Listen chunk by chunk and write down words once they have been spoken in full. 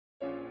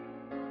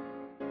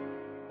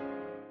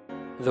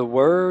The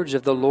words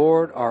of the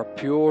Lord are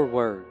pure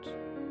words,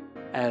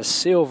 as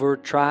silver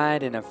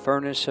tried in a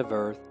furnace of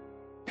earth,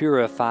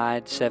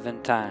 purified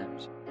 7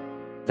 times.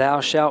 Thou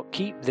shalt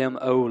keep them,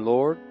 O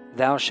Lord,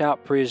 thou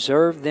shalt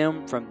preserve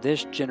them from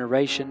this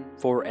generation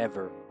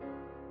forever.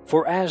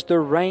 For as the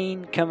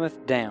rain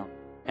cometh down,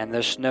 and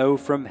the snow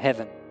from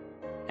heaven,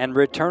 and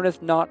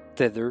returneth not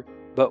thither,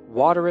 but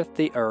watereth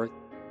the earth,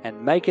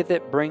 and maketh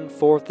it bring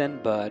forth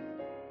and bud,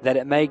 that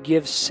it may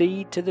give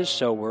seed to the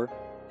sower,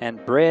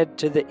 and bread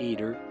to the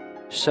eater,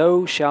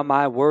 so shall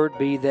my word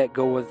be that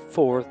goeth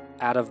forth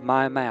out of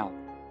my mouth.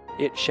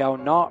 It shall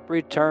not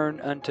return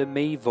unto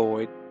me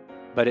void,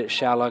 but it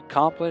shall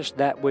accomplish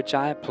that which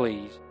I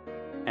please,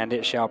 and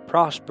it shall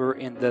prosper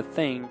in the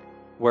thing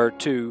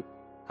whereto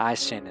I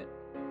sent it.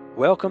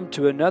 Welcome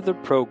to another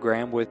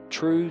program with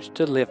Truths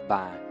to Live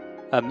By,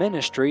 a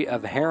ministry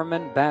of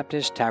Harriman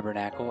Baptist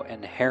Tabernacle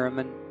in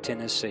Harriman,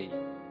 Tennessee.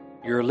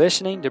 You're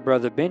listening to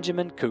Brother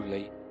Benjamin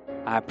Cooley.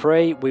 I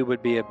pray we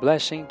would be a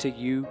blessing to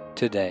you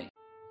today.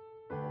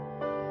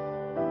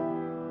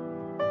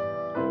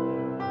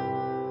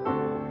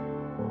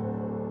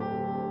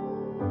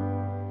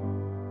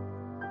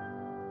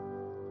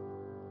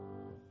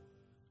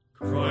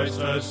 Christ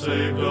has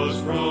saved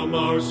us from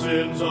our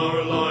sins,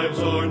 our lives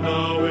are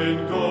now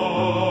in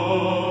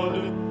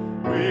God.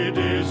 We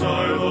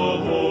desire the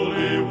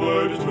holy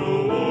word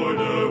to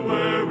order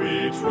where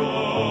we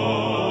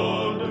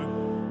trod.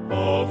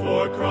 All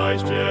for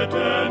Christ, yet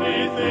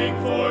anything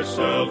for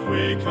self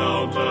we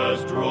count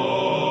as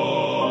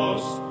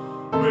dross.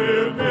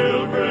 We're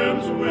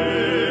pilgrims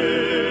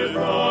with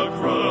a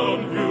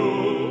crown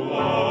view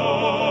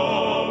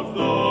of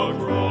the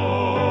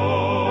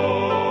cross.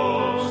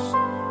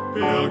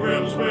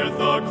 Pilgrims with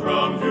a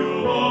crown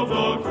view of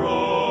the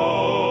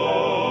cross.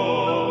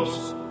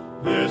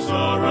 This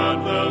our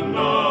anthem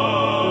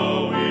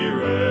now we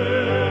raise.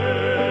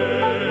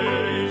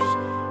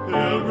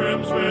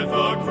 Pilgrims with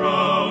a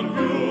crown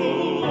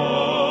view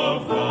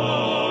of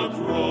the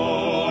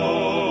cross.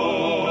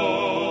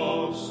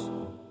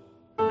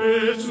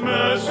 Its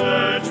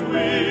message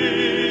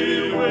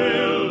we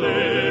will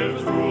live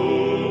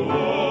through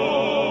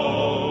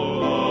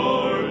all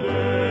our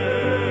days.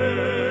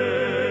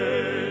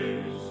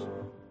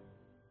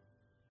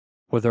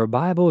 With our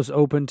Bibles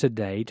open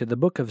today to the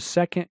book of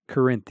 2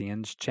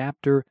 Corinthians,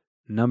 chapter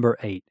number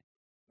 8,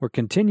 we're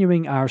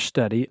continuing our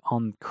study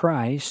on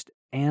Christ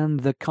and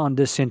the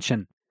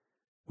condescension.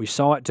 We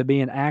saw it to be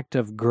an act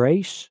of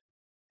grace,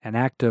 an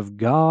act of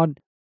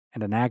God,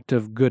 and an act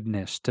of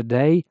goodness.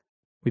 Today,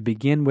 we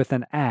begin with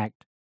an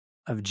act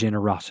of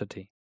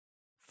generosity.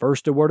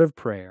 First, a word of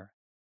prayer,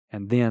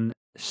 and then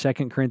 2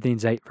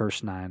 Corinthians 8,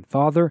 verse 9.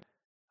 Father,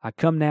 I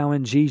come now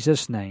in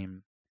Jesus'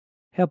 name.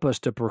 Help us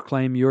to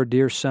proclaim your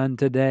dear Son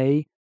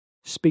today.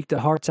 Speak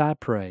to hearts, I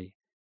pray.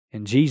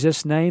 In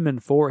Jesus' name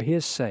and for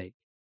his sake.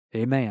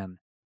 Amen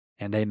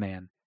and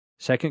amen.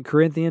 2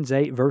 Corinthians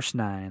 8, verse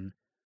 9.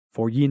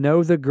 For ye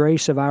know the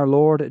grace of our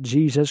Lord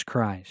Jesus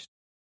Christ,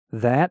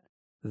 that,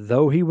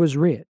 though he was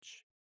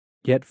rich,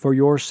 yet for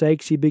your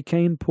sakes he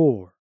became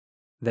poor,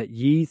 that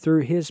ye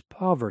through his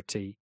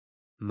poverty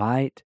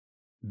might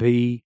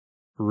be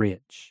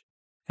rich.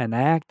 An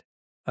act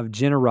of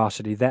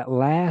generosity. That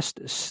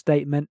last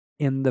statement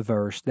in the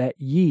verse, that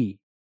ye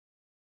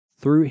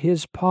through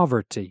his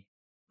poverty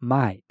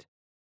might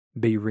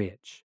be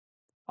rich.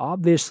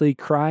 Obviously,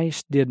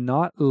 Christ did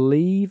not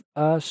leave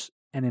us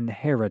an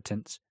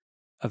inheritance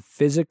of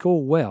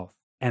physical wealth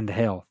and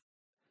health.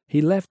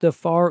 He left a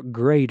far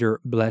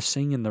greater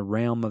blessing in the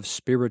realm of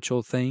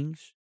spiritual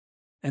things,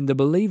 and the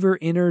believer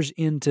enters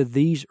into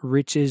these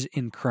riches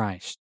in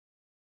Christ.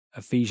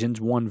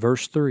 Ephesians 1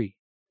 verse 3.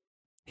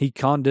 He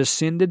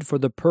condescended for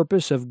the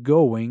purpose of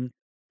going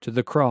to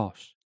the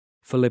cross.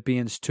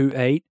 Philippians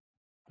 2:8,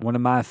 one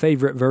of my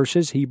favorite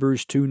verses,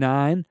 Hebrews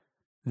 2:9,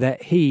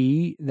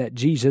 that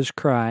Jesus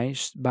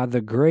Christ, by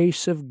the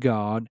grace of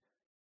God,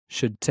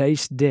 should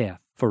taste death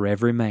for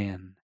every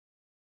man.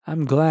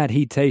 I'm glad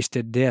he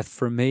tasted death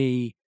for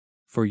me,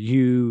 for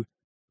you,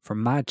 for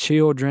my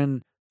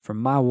children, for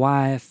my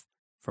wife,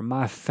 for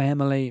my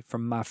family, for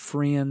my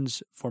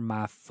friends, for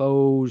my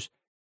foes.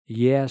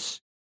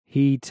 Yes,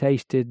 he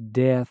tasted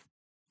death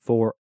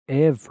for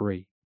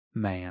every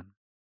man.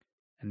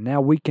 And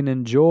now we can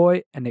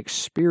enjoy and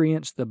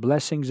experience the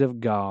blessings of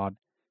God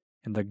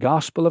in the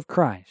gospel of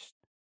Christ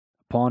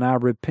upon our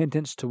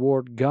repentance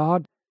toward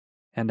God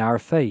and our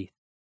faith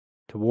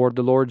toward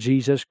the Lord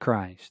Jesus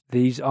Christ.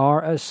 These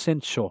are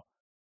essential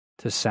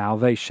to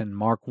salvation.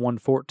 Mark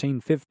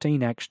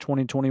 1:14-15, Acts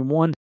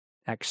 20:21,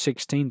 Acts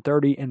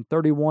 16:30 and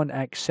 31,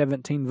 Acts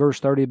 17 verse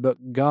 30.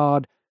 But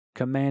God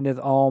commandeth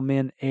all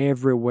men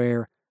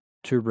everywhere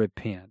to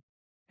repent.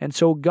 And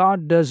so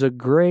God does a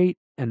great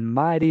and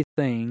mighty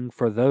thing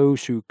for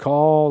those who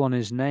call on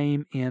his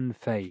name in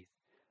faith.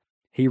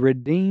 He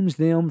redeems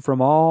them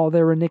from all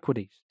their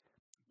iniquities,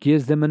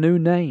 gives them a new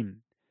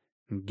name,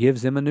 and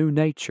gives them a new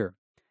nature,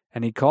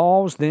 and he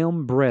calls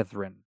them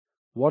brethren.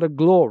 What a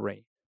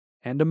glory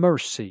and a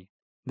mercy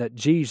that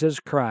Jesus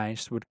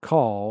Christ would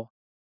call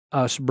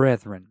us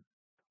brethren.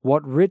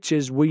 what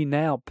riches we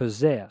now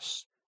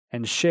possess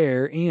and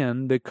share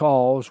in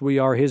because we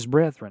are His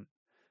brethren.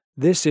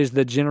 This is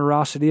the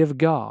generosity of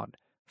God.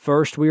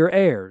 First, we are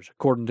heirs,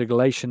 according to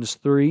Galatians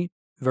 3,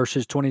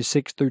 verses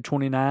 26 through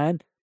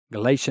 29,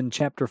 Galatians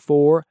chapter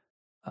 4,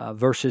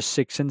 verses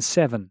 6 and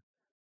 7.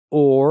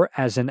 Or,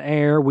 as an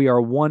heir, we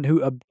are one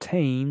who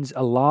obtains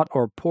a lot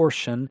or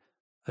portion,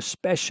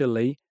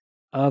 especially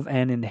of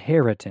an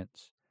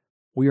inheritance.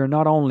 We are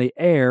not only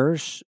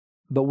heirs,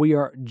 but we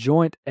are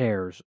joint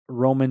heirs,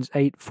 Romans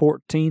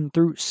 8:14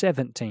 through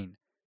 17.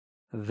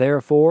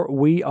 Therefore,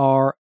 we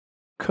are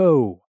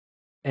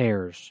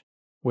co-heirs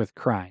with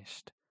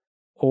Christ,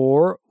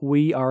 or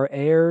we are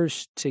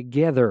heirs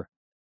together,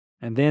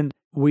 and then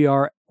we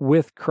are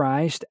with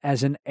Christ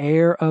as an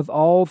heir of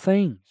all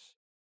things.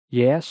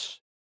 Yes,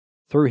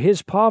 through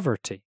His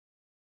poverty,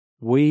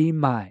 we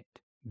might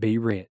be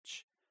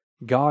rich.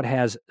 God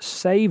has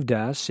saved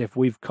us if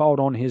we've called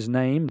on His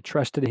name,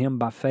 trusted Him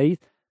by faith,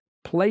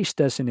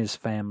 placed us in His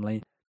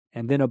family,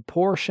 and then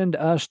apportioned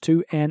us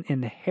to an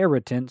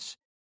inheritance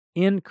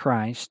in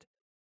Christ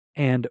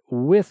and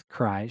with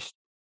Christ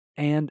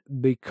and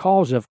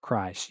because of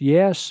Christ.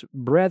 Yes,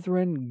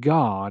 brethren,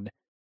 God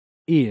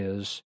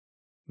is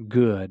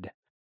good.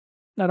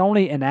 Not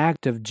only an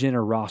act of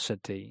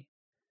generosity,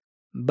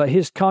 but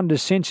His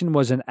condescension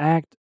was an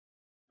act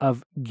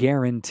of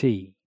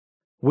guarantee.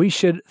 We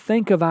should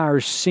think of our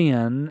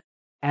sin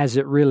as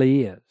it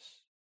really is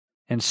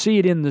and see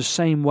it in the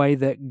same way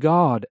that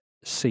God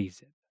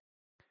sees it.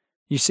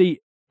 You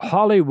see,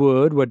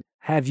 Hollywood would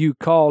have you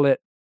call it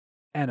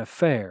an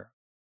affair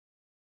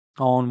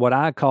on what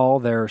I call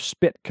their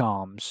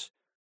spitcoms,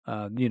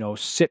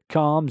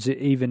 sitcoms,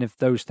 even if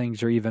those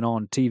things are even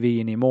on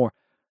TV anymore.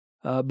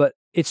 But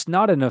it's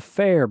not an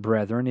affair,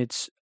 brethren,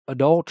 it's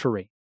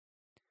adultery.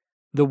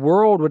 The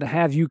world would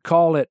have you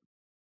call it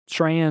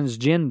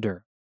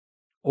transgender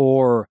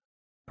or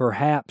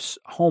perhaps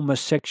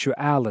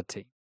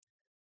homosexuality.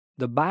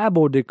 The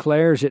Bible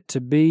declares it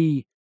to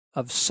be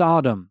of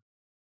Sodom,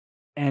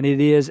 and it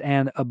is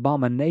an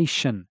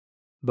abomination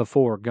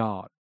before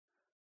God.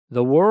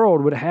 The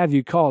world would have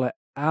you call it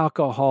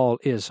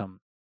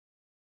alcoholism,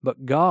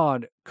 but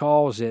God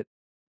calls it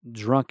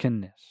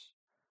drunkenness.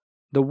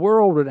 The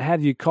world would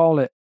have you call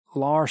it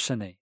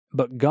larceny,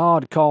 but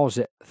God calls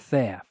it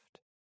theft.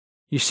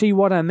 You see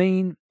what I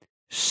mean?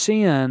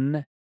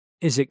 Sin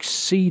is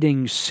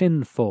exceeding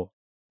sinful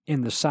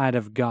in the sight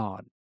of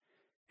God.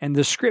 And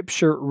the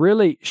Scripture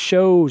really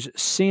shows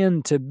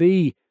sin to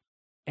be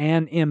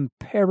an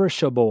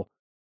imperishable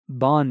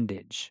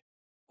bondage,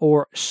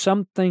 or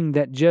something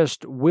that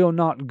just will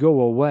not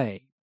go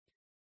away.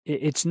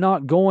 It's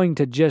not going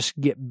to just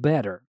get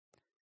better.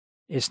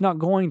 It's not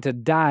going to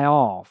die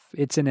off.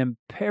 It's an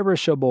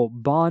imperishable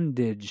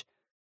bondage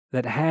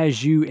that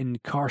has you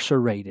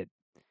incarcerated.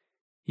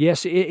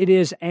 Yes, it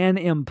is an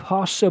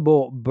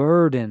impossible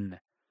burden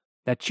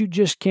that you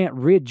just can't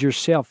rid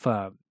yourself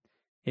of.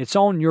 It's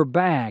on your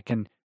back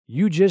and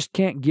you just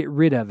can't get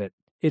rid of it.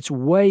 It's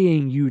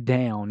weighing you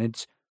down.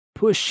 It's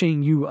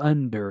pushing you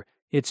under.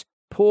 It's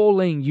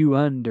pulling you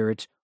under.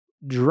 It's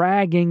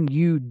dragging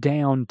you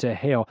down to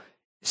hell.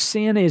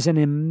 Sin is an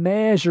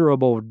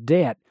immeasurable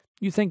debt.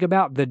 You think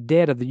about the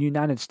debt of the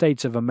United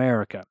States of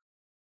America.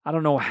 I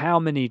don't know how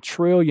many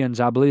trillions,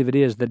 I believe it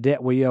is, the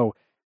debt we owe.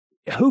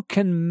 Who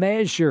can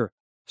measure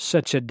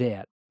such a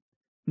debt?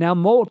 Now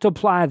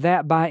multiply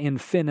that by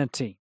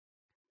infinity,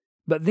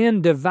 but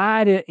then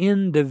divide it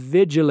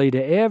individually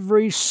to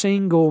every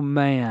single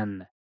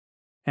man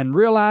and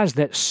realize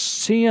that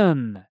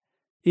sin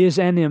is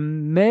an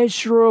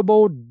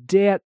immeasurable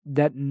debt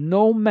that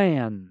no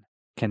man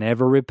can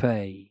ever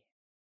repay.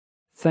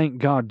 Thank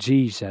God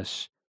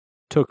Jesus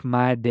took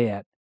my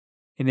debt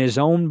in His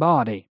own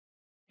body,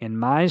 in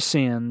my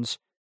sins.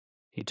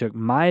 He took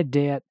my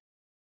debt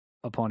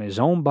upon His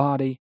own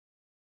body,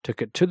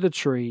 took it to the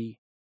tree,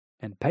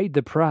 and paid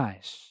the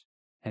price.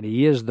 And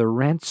He is the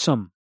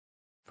ransom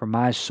for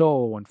my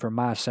soul and for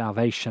my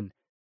salvation,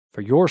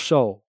 for your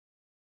soul,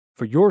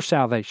 for your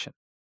salvation,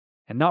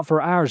 and not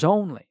for ours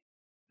only,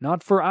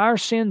 not for our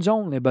sins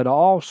only, but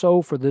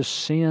also for the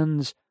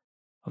sins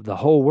of the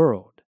whole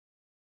world.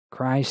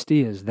 Christ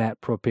is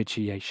that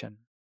propitiation.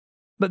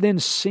 But then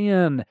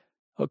sin,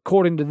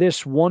 according to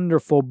this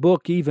wonderful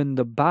book, even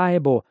the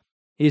Bible,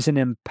 is an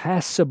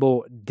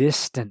impassable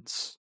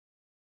distance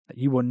that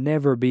you will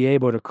never be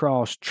able to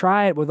cross.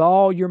 Try it with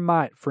all your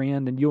might,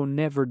 friend, and you'll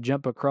never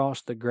jump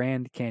across the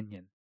Grand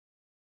Canyon.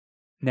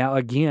 Now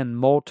again,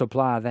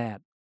 multiply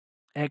that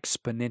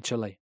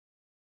exponentially,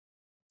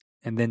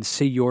 and then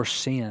see your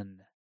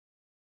sin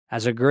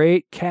as a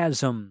great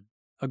chasm,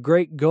 a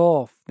great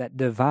gulf that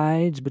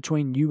divides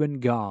between you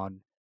and God.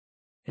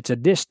 It's a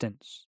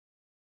distance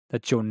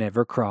that you'll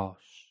never cross.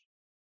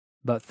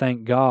 But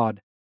thank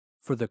God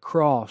for the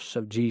cross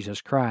of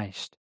Jesus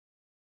Christ.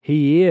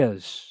 He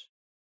is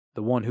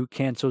the one who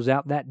cancels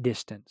out that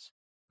distance.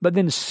 But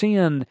then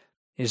sin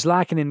is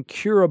like an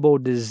incurable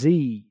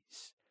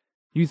disease.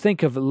 You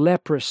think of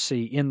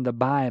leprosy in the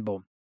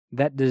Bible,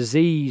 that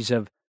disease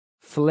of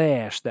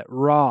flesh that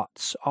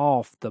rots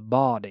off the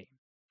body.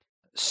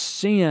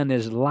 Sin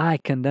is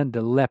likened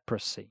unto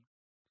leprosy.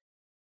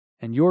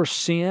 And your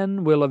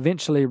sin will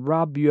eventually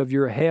rob you of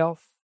your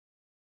health,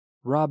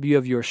 rob you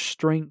of your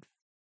strength,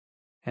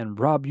 and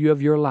rob you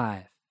of your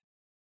life.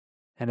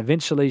 And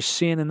eventually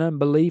sin and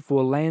unbelief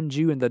will land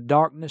you in the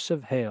darkness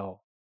of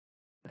hell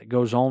that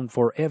goes on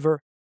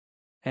forever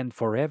and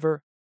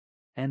forever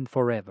and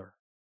forever.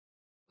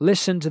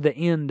 Listen to the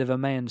end of a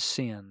man's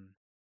sin.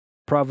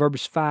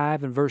 Proverbs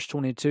 5 and verse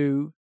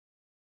 22,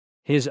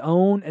 his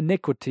own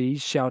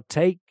iniquities shall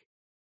take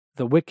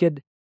the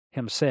wicked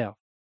himself,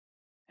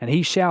 and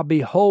he shall be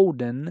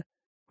holden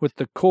with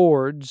the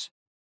cords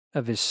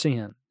of his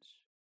sins.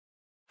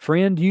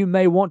 Friend, you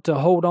may want to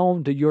hold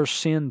on to your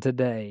sin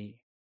today,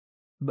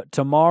 but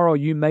tomorrow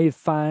you may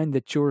find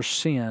that your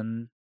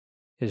sin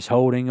is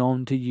holding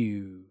on to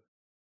you,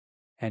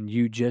 and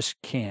you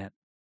just can't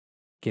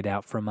get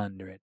out from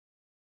under it.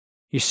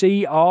 You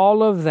see,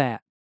 all of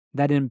that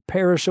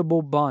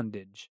imperishable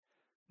bondage,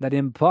 that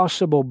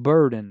impossible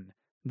burden,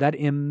 that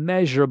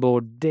immeasurable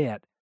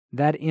debt,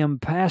 that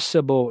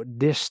impassable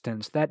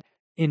distance, that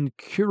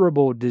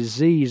incurable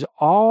disease,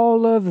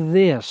 all of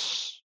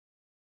this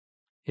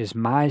is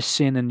my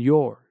sin and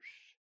yours.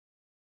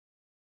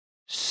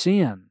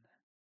 Sin,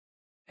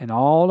 in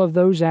all of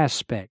those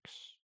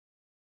aspects,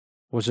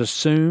 was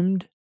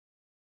assumed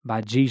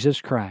by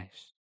Jesus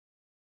Christ.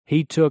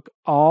 He took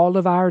all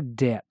of our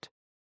debt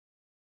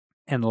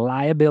and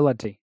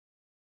liability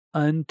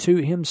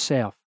unto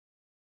himself,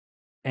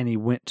 and he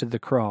went to the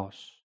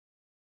cross.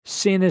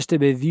 Sin is to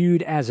be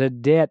viewed as a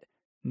debt,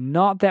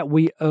 not that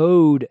we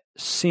owed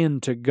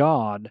sin to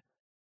God,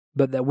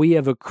 but that we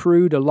have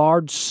accrued a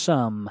large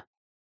sum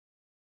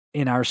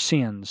in our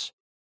sins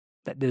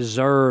that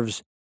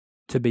deserves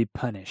to be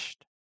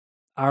punished.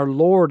 Our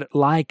Lord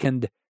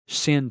likened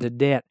sin to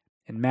debt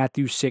in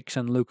Matthew 6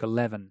 and Luke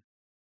 11.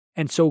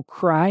 And so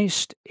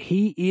Christ,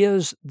 he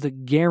is the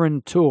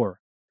guarantor.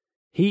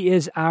 He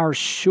is our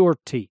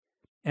surety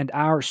and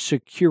our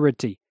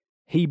security.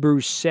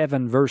 Hebrews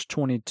 7 verse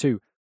 22.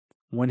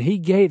 When he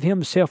gave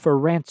himself a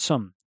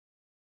ransom,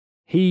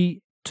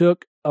 he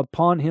took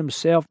upon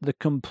himself the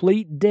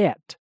complete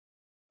debt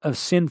of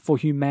sinful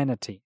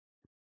humanity,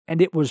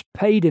 and it was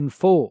paid in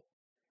full.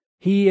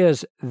 He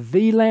is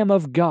the Lamb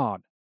of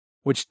God,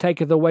 which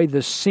taketh away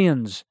the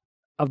sins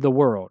of the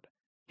world.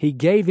 He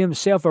gave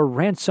himself a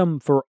ransom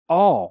for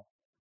all,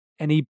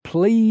 and he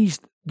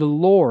pleased the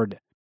Lord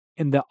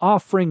in the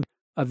offering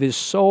of his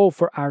soul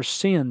for our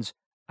sins.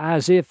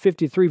 Isaiah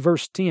 53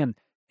 verse 10,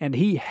 and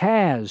he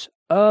has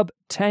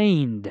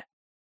obtained.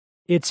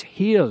 It's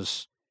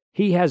his.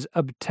 He has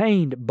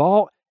obtained,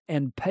 bought,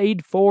 and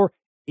paid for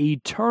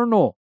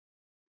eternal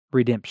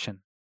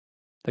redemption.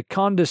 The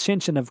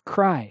condescension of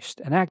Christ,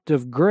 an act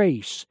of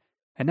grace,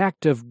 an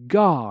act of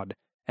God,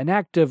 an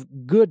act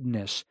of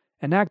goodness,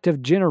 an act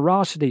of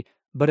generosity,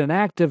 but an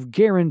act of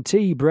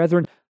guarantee,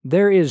 brethren.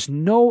 There is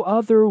no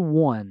other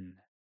one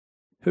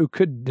who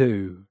could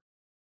do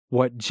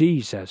what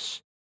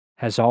Jesus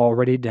has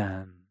already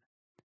done.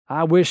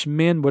 I wish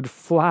men would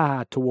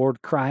fly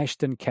toward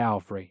Christ and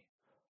Calvary.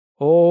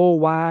 Oh,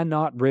 why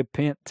not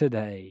repent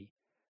today?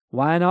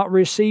 Why not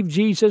receive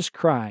Jesus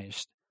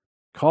Christ,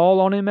 call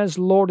on him as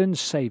Lord and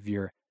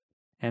Savior,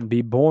 and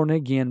be born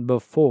again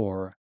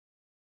before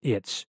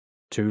it's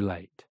too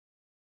late?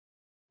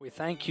 We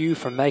thank you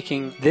for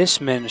making this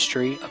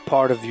ministry a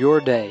part of your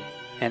day.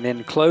 And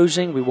in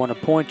closing, we want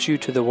to point you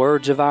to the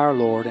words of our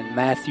Lord in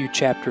Matthew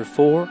chapter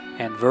 4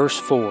 and verse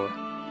 4.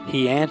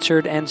 He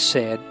answered and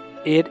said,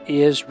 It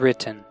is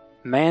written,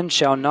 Man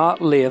shall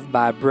not live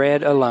by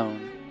bread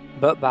alone,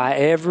 but by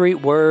every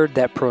word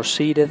that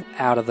proceedeth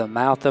out of the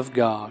mouth of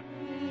God.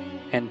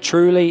 And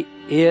truly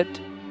it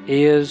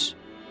is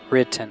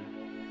written.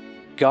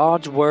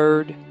 God's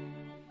word,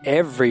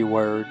 every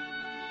word,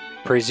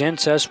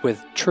 presents us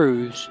with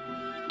truths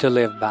to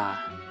live by.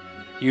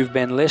 You've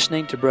been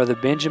listening to Brother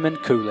Benjamin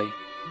Cooley.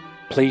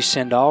 Please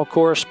send all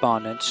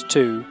correspondence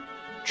to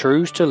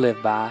Truths to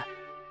Live By,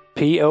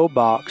 P.O.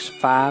 Box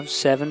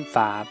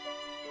 575,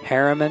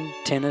 Harriman,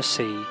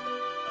 Tennessee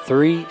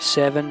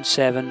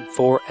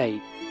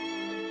 37748.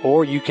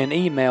 Or you can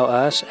email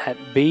us at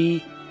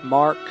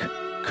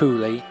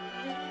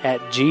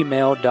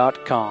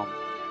bmarkcooley@gmail.com.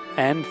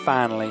 And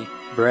finally,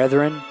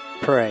 brethren,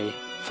 pray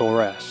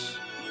for us.